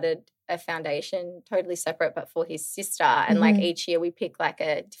actually started a foundation totally separate but for his sister, and each year we pick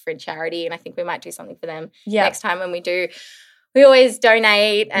a different charity, and I think we might do something for them next time when we do. We always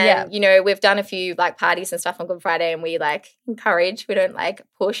donate, and we've done a few parties and stuff on Good Friday, and we encourage. We don't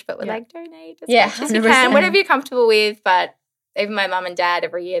push, but we're donate as much as you can, whatever you're comfortable with. But even my mum and dad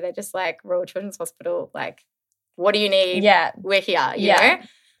every year, they're just Royal Children's Hospital, what do you need? Yeah, we're here. You know.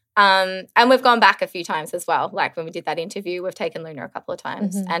 And we've gone back a few times as well. When we did that interview, we've taken Luna a couple of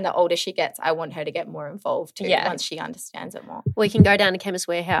times. And the older she gets, I want her to get more involved too once she understands it more. We can go down to Chemist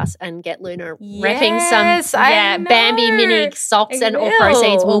Warehouse and get Luna repping some Bambi mini socks, and all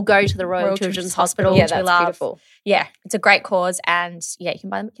proceeds will go to the Royal Children's Hospital, Yeah, which that's we love. beautiful. Yeah, it's a great cause, and you can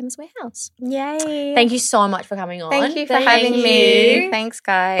buy them at Chemist Warehouse. Yay. Thank you so much for coming on. Thank you for having me. Thanks,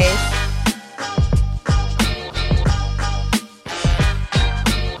 guys.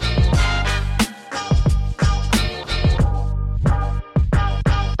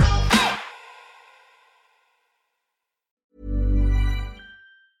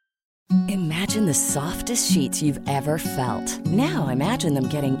 Imagine the softest sheets you've ever felt. Now imagine them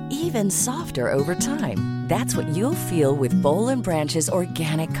getting even softer over time. That's what you'll feel with Boll & Branch's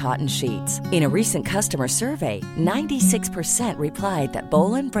organic cotton sheets. In a recent customer survey, 96% replied that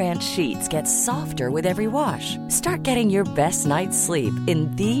Boll & Branch sheets get softer with every wash. Start getting your best night's sleep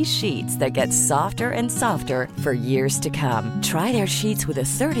in these sheets that get softer and softer for years to come. Try their sheets with a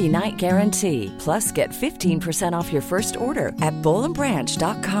 30-night guarantee. Plus, get 15% off your first order at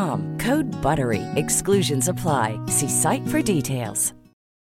bollandbranch.com. Code BUTTERY. Exclusions apply. See site for details.